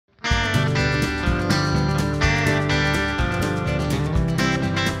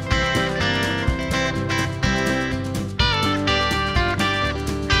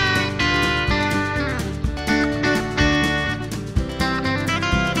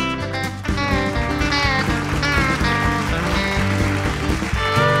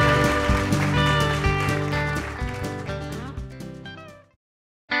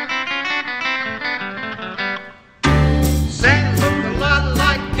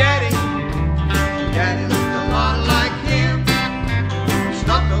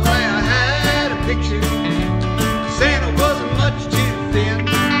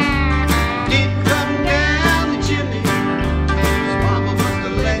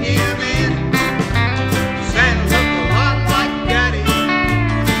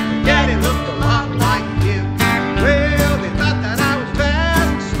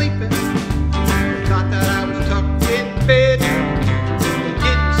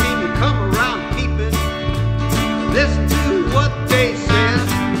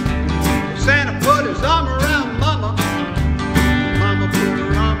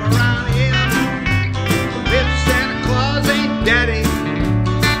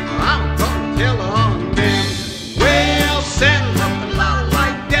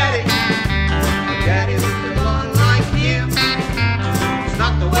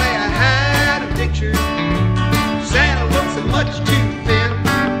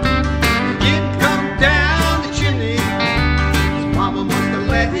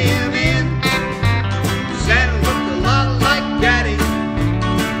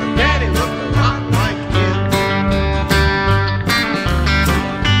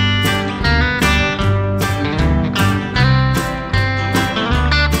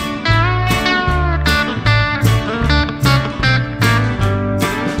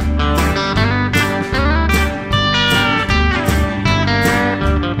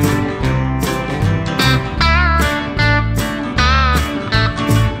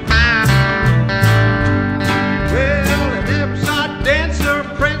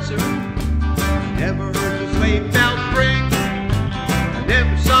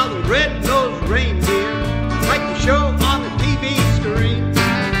reindeer like the show on the TV screen.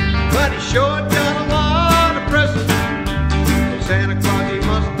 But he sure done a lot of presents. Santa Claus he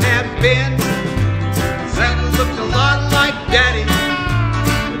must have been. Santa looked a lot like Daddy,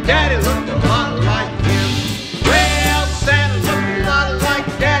 but Daddy looked a lot like him. Well, Santa looked a lot like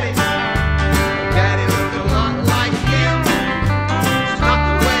Daddy, but Daddy looked a lot like him. It's not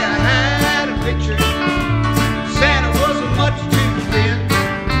the way I had a picture. Santa wasn't much too thin.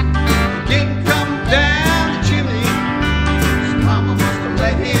 He didn't come down the chimney. His mama must have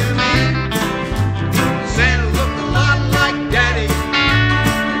let him in. Santa looked a lot like Daddy,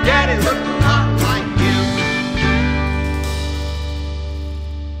 but Daddy looked a lot like him.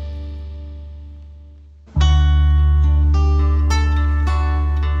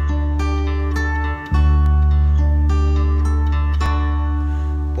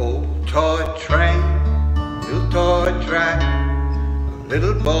 Old toy train, little toy track, a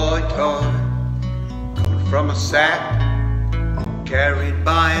little boy toy coming from a sack, carried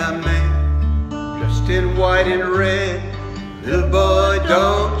by a man dressed in white and red. Little boy,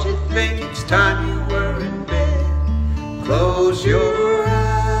 don't you think it's time you were in bed? Close your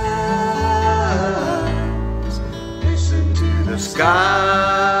eyes, listen to the skies.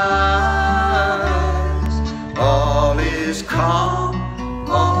 All is calm,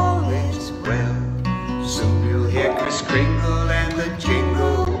 all is well. Soon you'll hear Kris Kringle and the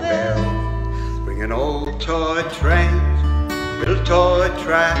jingle bells, bringing old toy trains, little toy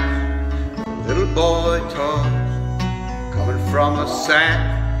tracks, little boy toys coming from a sack,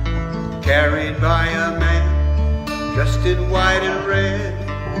 carried by a man dressed in white and red.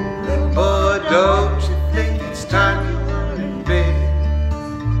 Little boy, don't you think it's time you were in bed?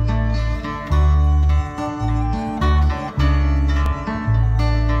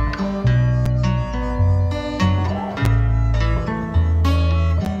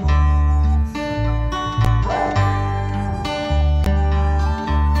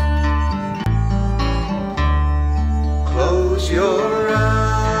 Close your eyes,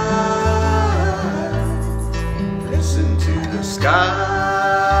 listen to the skies.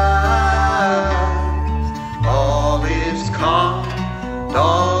 All is calm,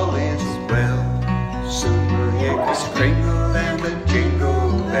 all is well. Soon we'll hear Kris Kringle and the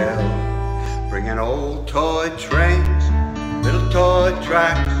jingle bells, bringing old toy trains, little toy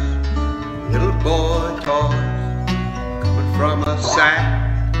tracks, little boy toys coming from a sack,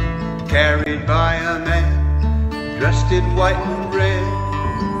 carried by a man dressed in white and red.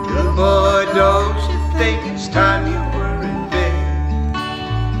 Little boy, don't you think it's time you were in bed?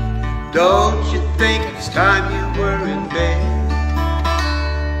 Don't you think it's time you were in bed?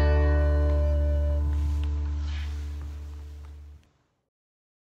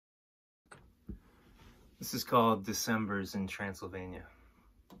 This is called Decembers in Transylvania.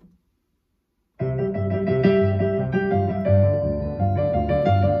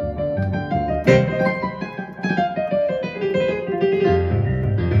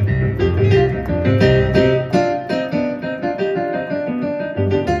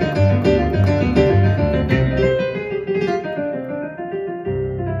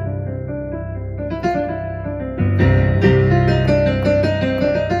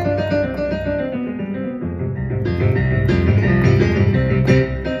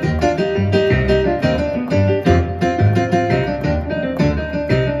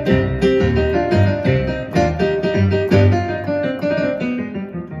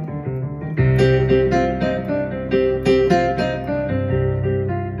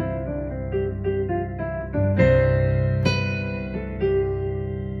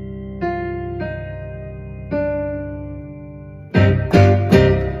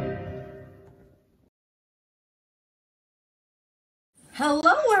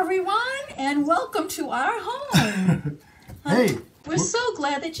 Hello, everyone, and welcome to our home. Hey, we're so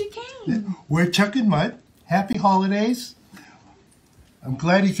glad that you came. We're Chuck and Mud. Happy holidays. I'm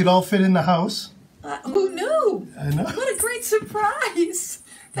glad you could all fit in the house. Who knew? I know. What a great surprise.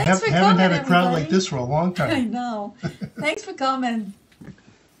 Thanks for coming, haven't had a crowd everybody. like this for a long time. I know. Thanks for coming.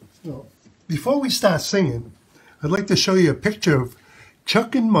 So, before we start singing, I'd like to show you a picture of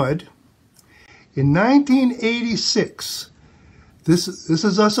Chuck and Mud in 1986. This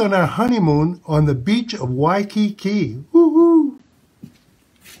is us on our honeymoon on the beach of Waikiki. Woo-hoo!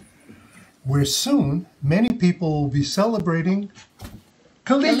 Where soon many people will be celebrating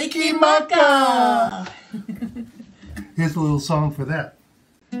Kalikimaka. Here's a little song for that.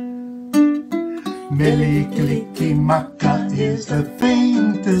 Mele Kalikimaka is the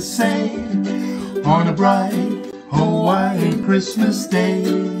thing to say on a bright Hawaiian Christmas day.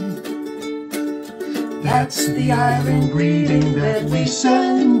 That's the island greeting that we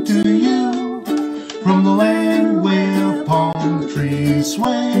send to you from the land where palm trees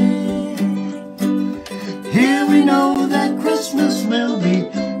sway. Here we know that Christmas will be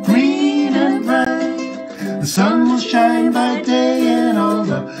green and bright. The sun will shine by day and all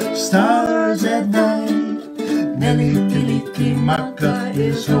the stars at night. Mele Kalikimaka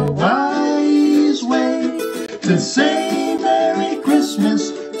is a wise way to say Merry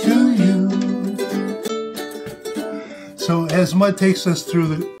Christmas to you. So as Mud takes us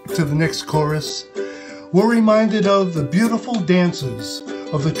through to the next chorus, we're reminded of the beautiful dances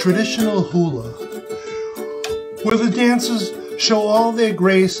of the traditional hula, where the dancers show all their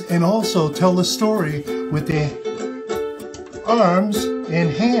grace and also tell the story with their arms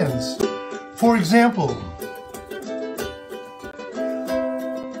and hands. For example,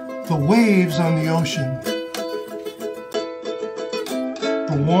 the waves on the ocean,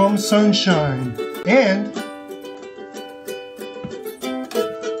 the warm sunshine, and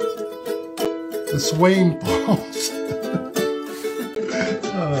the swaying balls.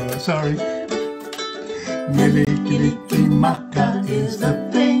 Sorry. Mele Kalikimaka is the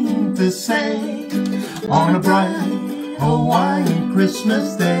thing to say on a bright Hawaiian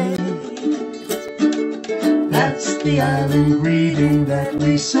Christmas day. That's the island greeting that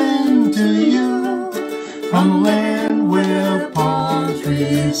we send to you from the land where palm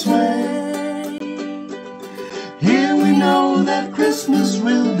trees sway. Here we know that Christmas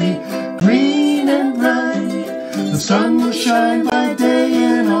will be green and bright. The sun will shine by day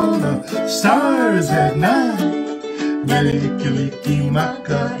and all the stars at night. Mele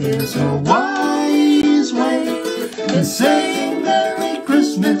Kalikimaka is a wise way to say Merry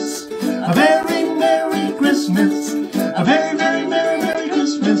Christmas, a very Merry Christmas, a very, very Merry, Merry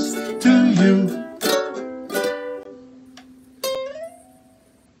Christmas to you.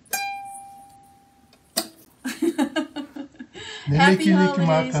 Happy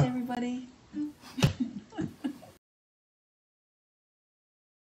holidays, everybody.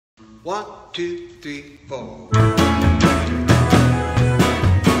 1, 2, 3, 4.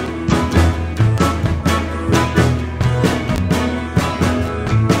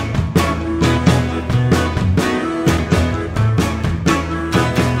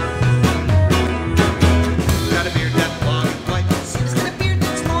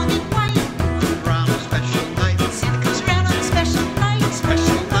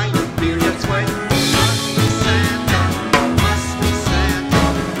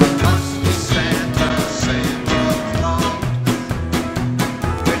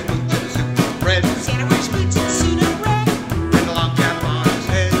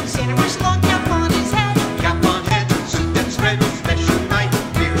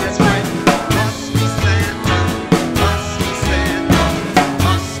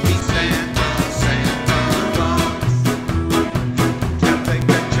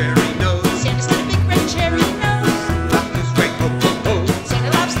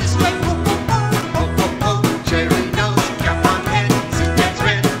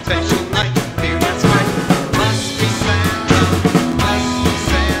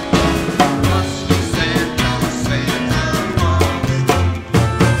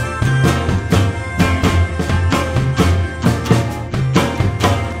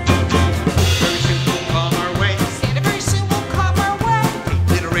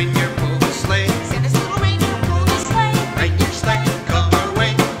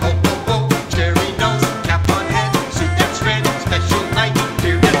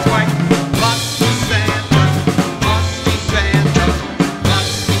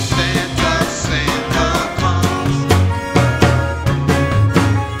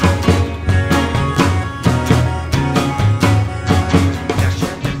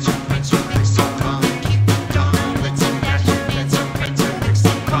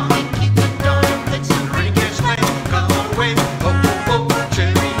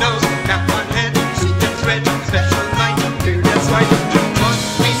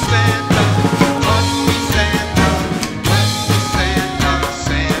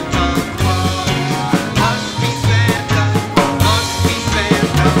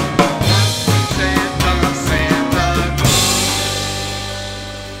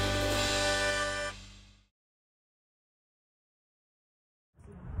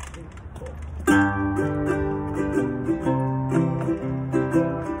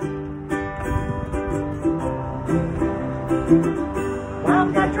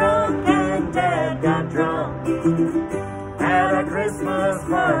 Mom got drunk and Dad got drunk at a Christmas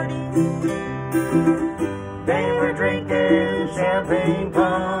party. They were drinking champagne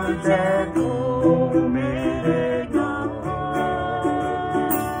punch and homemade eggnog.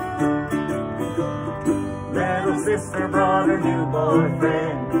 Little sister brought her new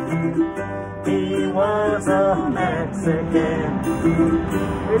boyfriend. He was a Mexican.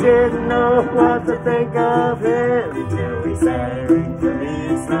 We didn't know what to think of him till we sang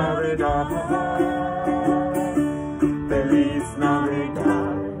Feliz Navidad. Feliz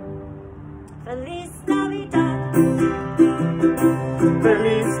Navidad. Feliz Navidad.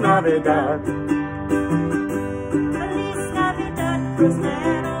 Feliz Navidad. Feliz Navidad.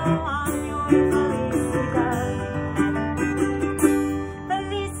 Prospero año y felicidad.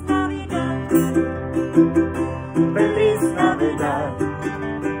 Feliz Navidad. Feliz Navidad.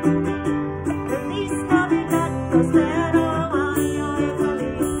 Feliz Navidad. Prospero año y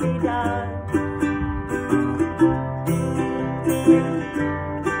felicidad.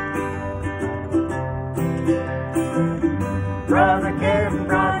 Brother Kim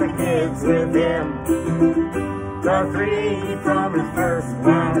brought the kids with him. The three from his first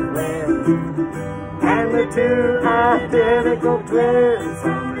wife lived, and the two identical twins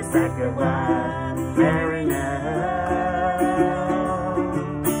from his second wife, Mary Nell.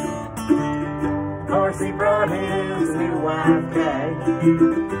 Of course he brought his new wife, Kay.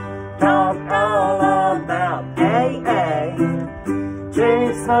 Talked all about AA,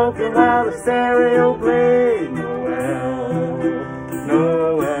 chain smoking while the stereo played Noel,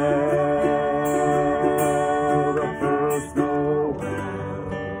 Noel.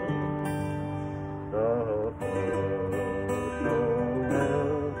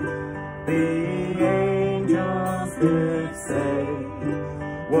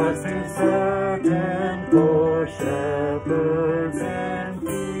 Was too certain for shepherds and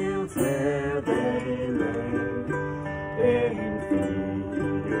fields where they lay, in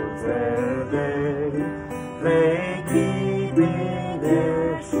fields where they lay keeping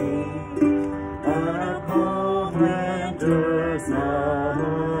their sheep on a cold winter's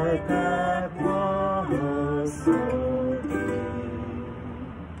night that was so deep.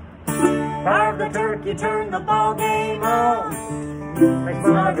 Carve the turkey, turn the ball game on. Make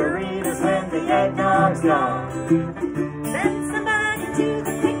margaritas when the eggnog's gone. Send somebody to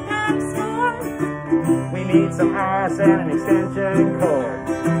the pickup store. We need some ice and an extension cord.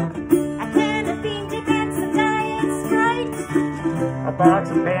 A can of bean dip and some diet Sprite. A box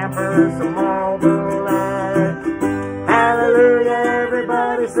of Pampers, some Marlboro Light. Hallelujah,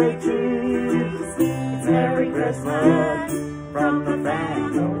 everybody say cheese. It's Merry Christmas from the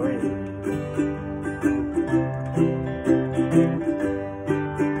family.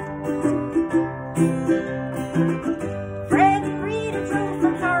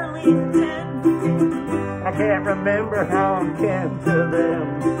 I can't remember how I'm kin to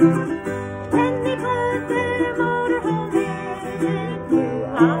them. When they put their motorhome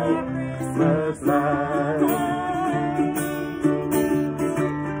in our Christmas lights.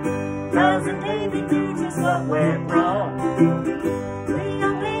 Cousin Davy knew just what went wrong. We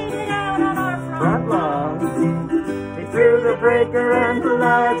all laid it out on our front lawn. He threw the breaker and the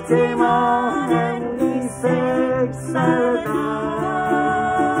lights came on, and we sang Silent Night.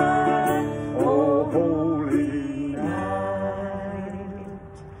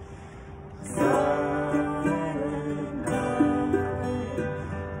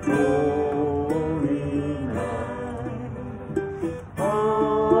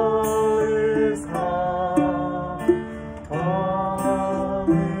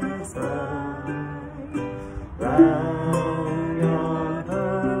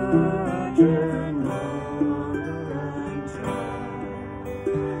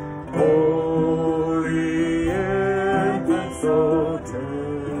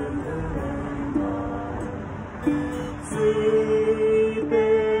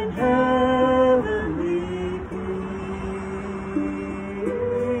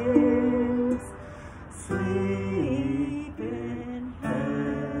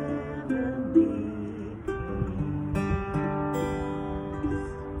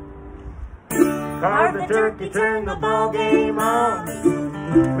 Carve the turkey, turn the ball game on.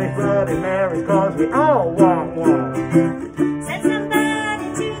 Make Bloody Marys, cause we all want one. Send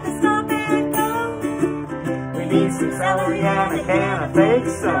somebody to the stop and go. We need some celery and a can of fake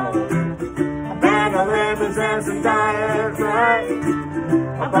soap. A bag of lemons and some diet Sprite.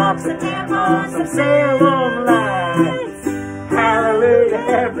 A box of tampons, some Salem lights. Hallelujah,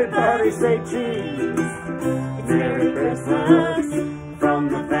 everybody say cheese. It's Merry Christmas from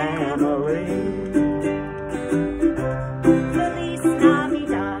the family. Feliz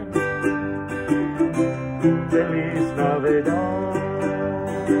Navidad. Feliz Navidad.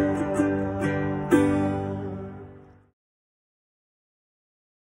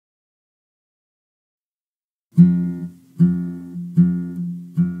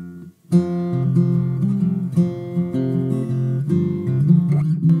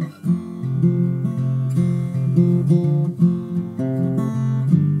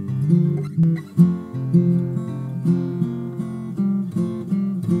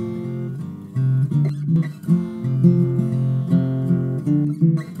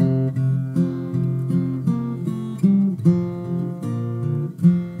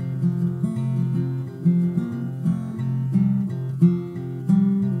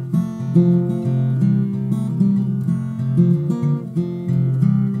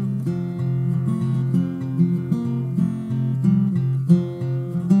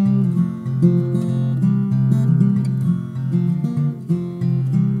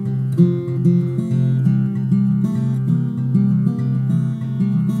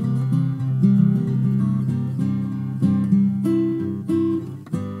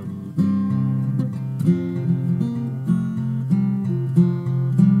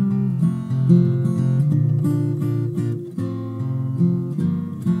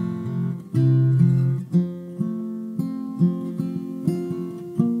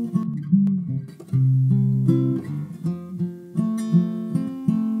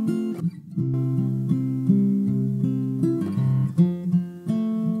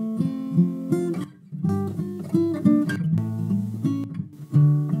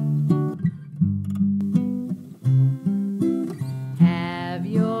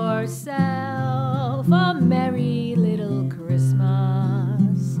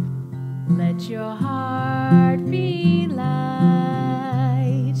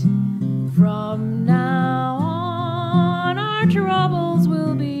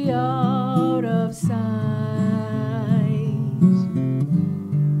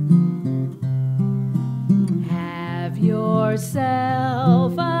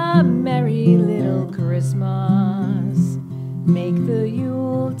 yourself a merry little Christmas. Make the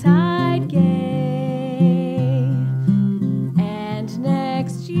Yuletide gay. And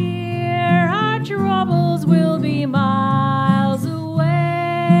next year our troubles will be miles away.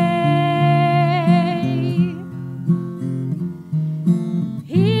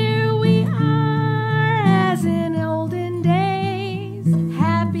 Here we are as in olden days,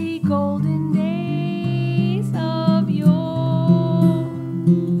 happy golden days of yore.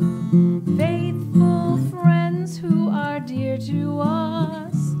 Faithful friends who are dear to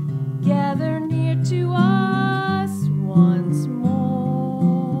us, gather near to us once more.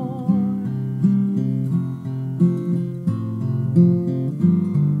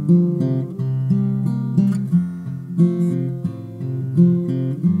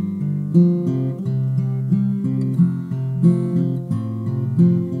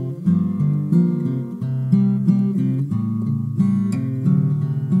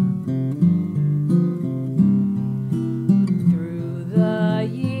 Through the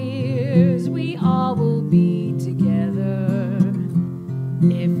years we all will be together,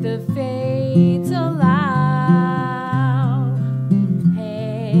 if the fates allow.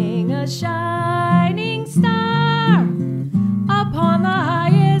 Hang a shining star upon the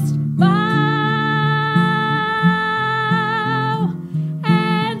highest bough,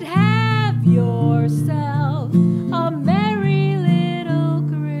 and have yourself a merry little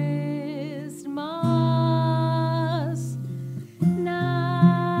Christmas now.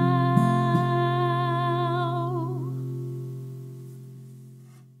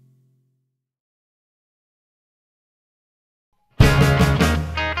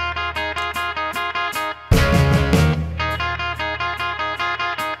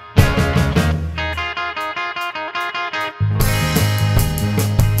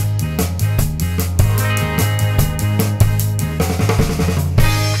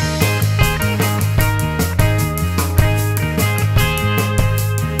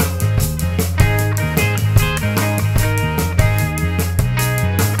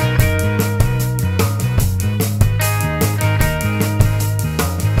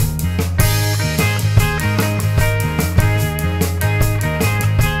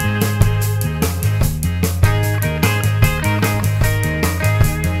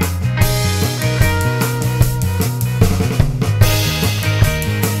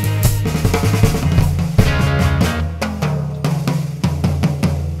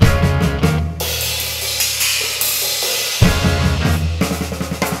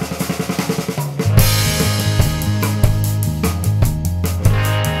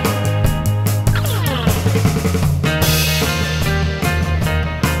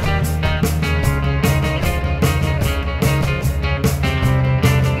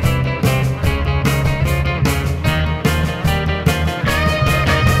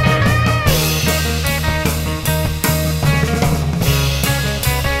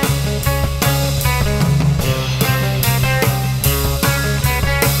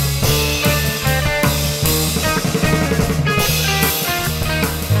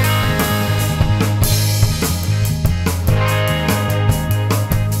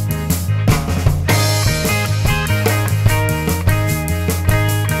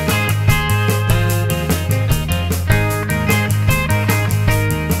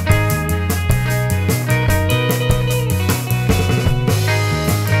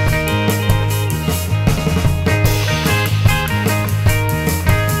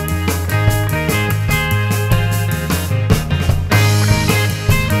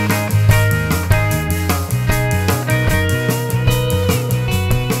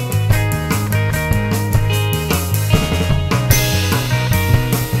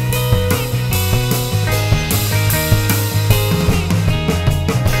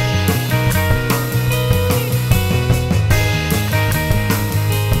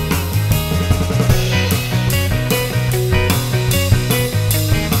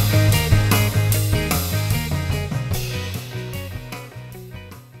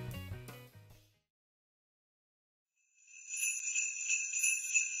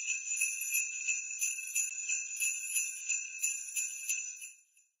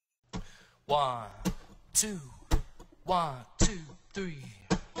 One, two, 1, 2, 3.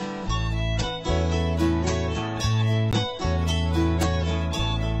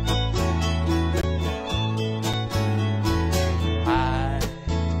 I'm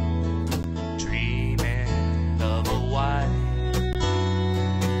dreaming of a white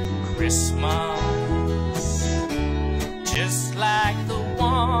Christmas, just like the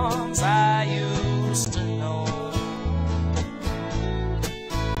ones I used to know,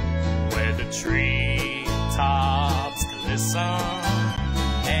 where the tree tops listen,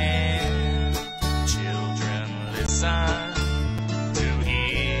 and children listen to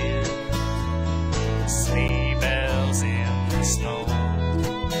hear sleigh bells in the snow.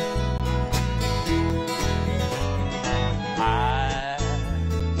 I'm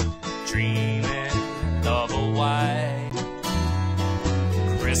dreaming of a white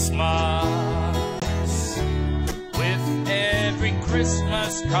Christmas with every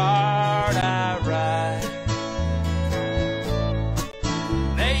Christmas card I write.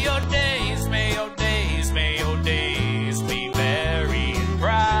 May your days, may your days, may your days be merry and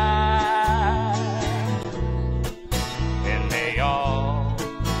bright, and may all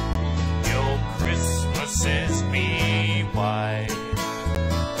your Christmases be white.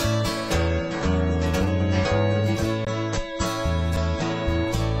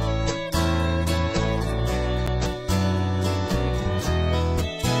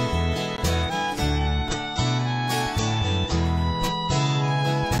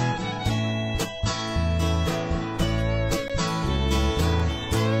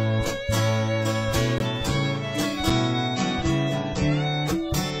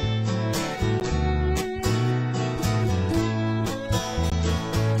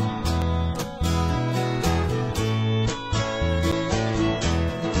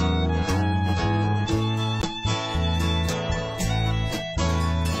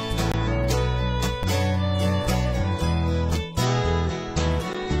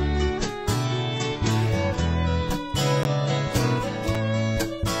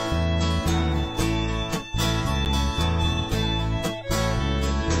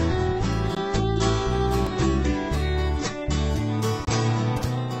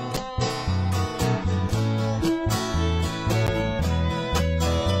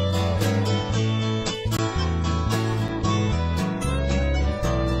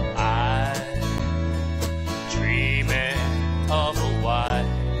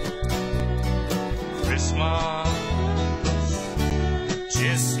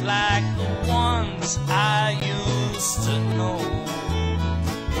 Just like the ones I used to know,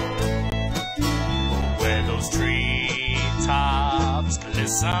 where those treetops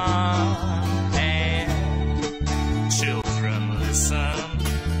glisten and children listen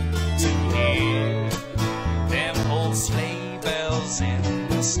to hear them old sleigh bells in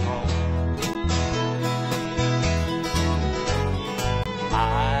the snow.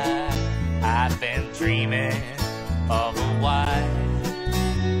 I've been dreaming of a white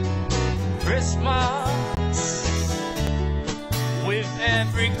Christmas with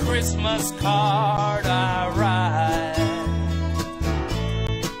every Christmas card I write.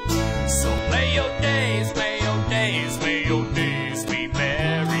 So may your days, may your days, may your days be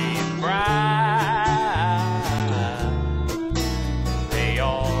merry and bright. May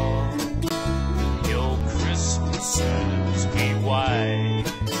all your Christmases be white.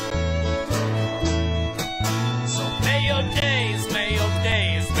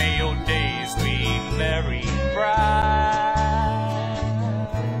 Merry and bright,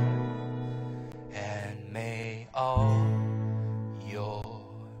 and may all your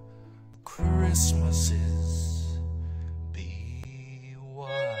Christmases be white.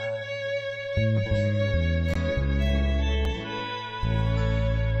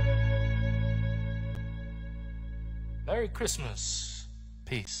 Merry Christmas.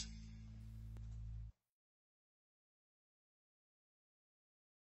 Peace.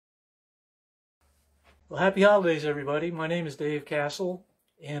 Well, happy holidays, everybody. My name is Dave Castle,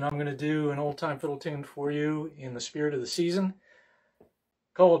 and I'm going to do an old-time fiddle tune for you in the spirit of the season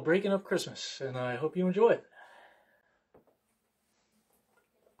called Breaking Up Christmas, and I hope you enjoy it.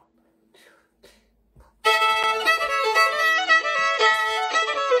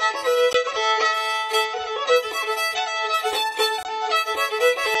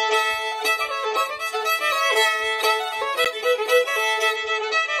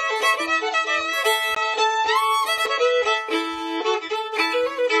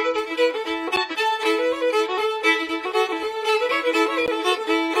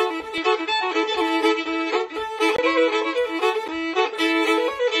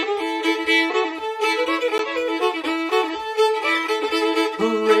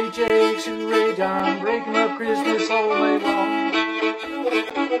 Breaking up Christmas all day long.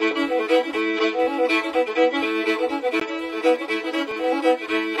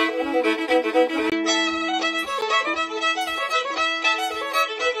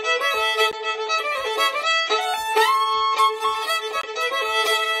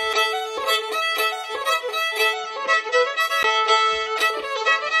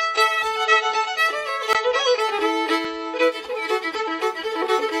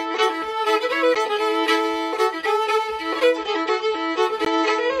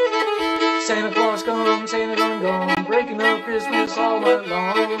 Christmas all night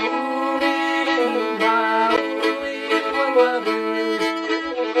long. Wow, what weather is.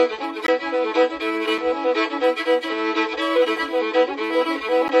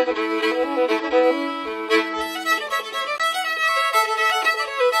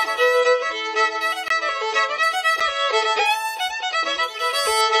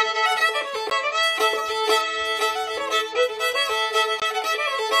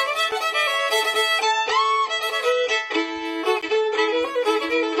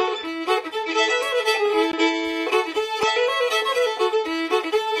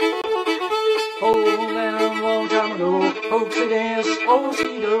 Folksy dance,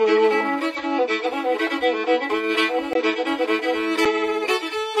 folksy do.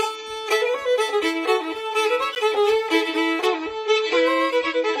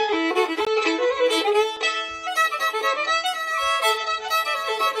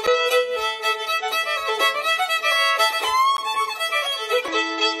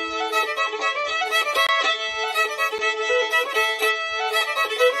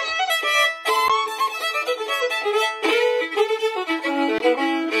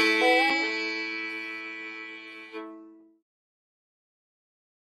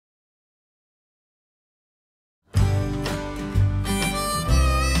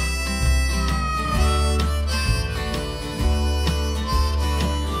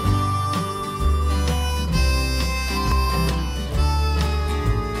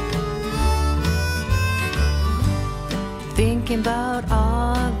 Thinking about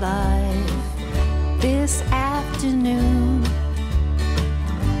our life this afternoon,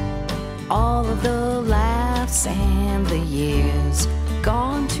 all of the laughs and the years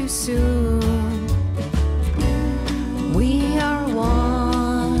gone too soon. We are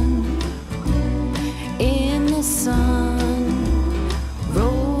one in the sun,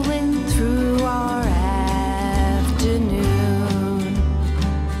 rolling through our afternoon.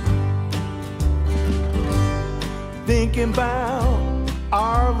 Thinking about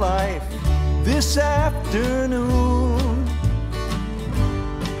our life this afternoon,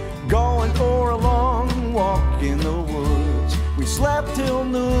 going for a long walk in the woods. We slept till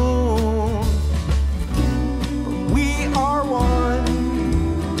noon. We are one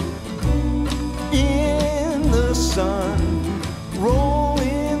in the sun,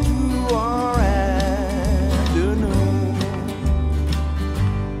 rolling through our afternoon.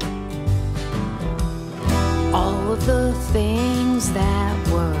 All of the things that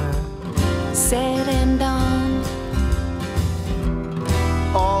were said and done,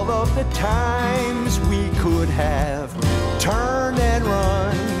 all of the times we could have turned and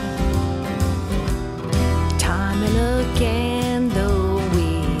run. time and again, though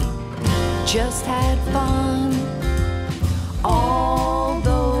we just had fun. All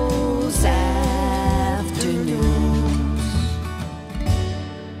those afternoons.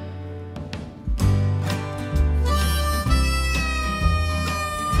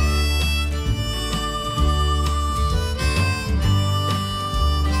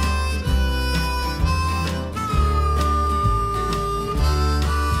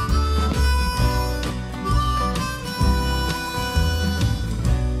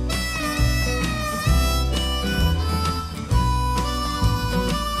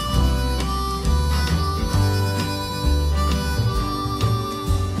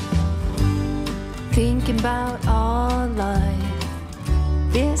 Thinking about our life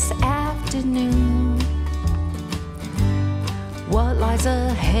this afternoon, what lies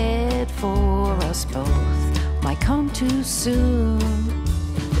ahead for us both might come too soon.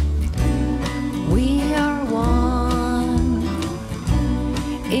 We are one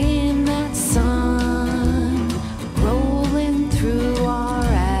in that sun, rolling through our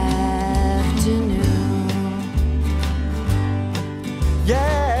afternoon.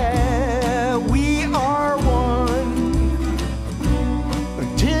 Yeah.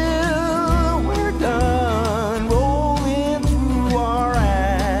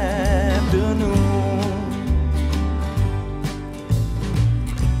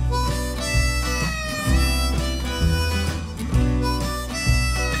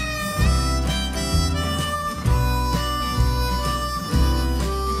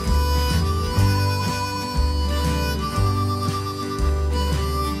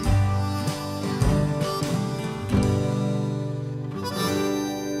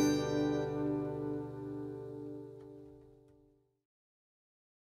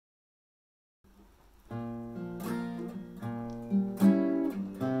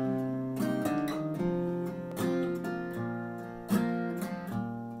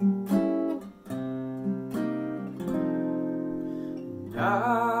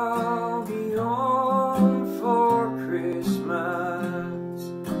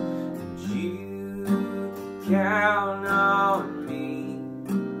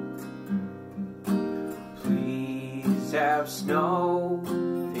 have snow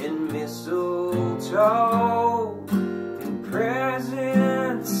and mistletoe and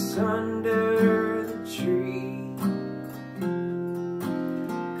presents under the tree.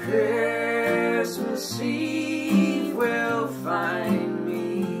 Christmas Eve will find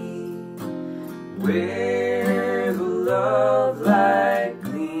me where the love light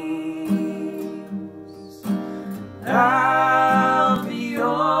gleams. I'll be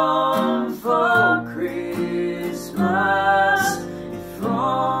home for Christmas, if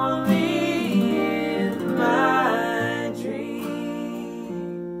only in my dreams.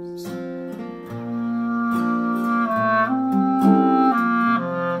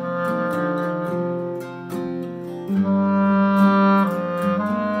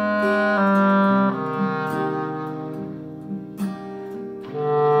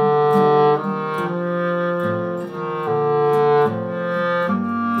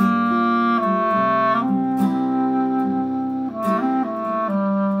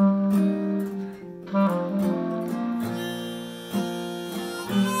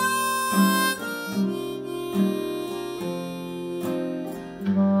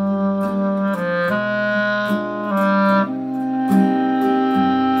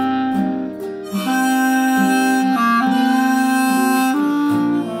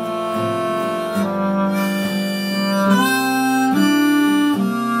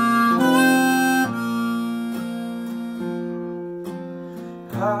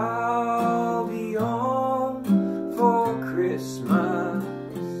 I'll be home for Christmas.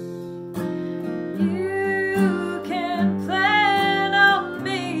 You can plan on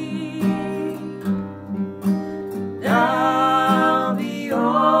me. I'll be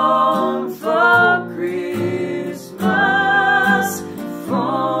home for Christmas, if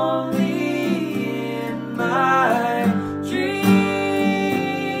only in my dreams,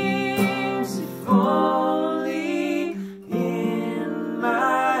 if only in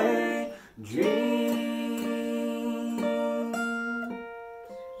my dreams.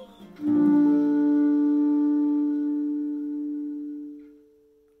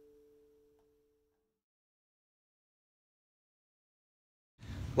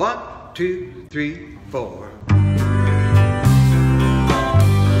 One, two, three, four.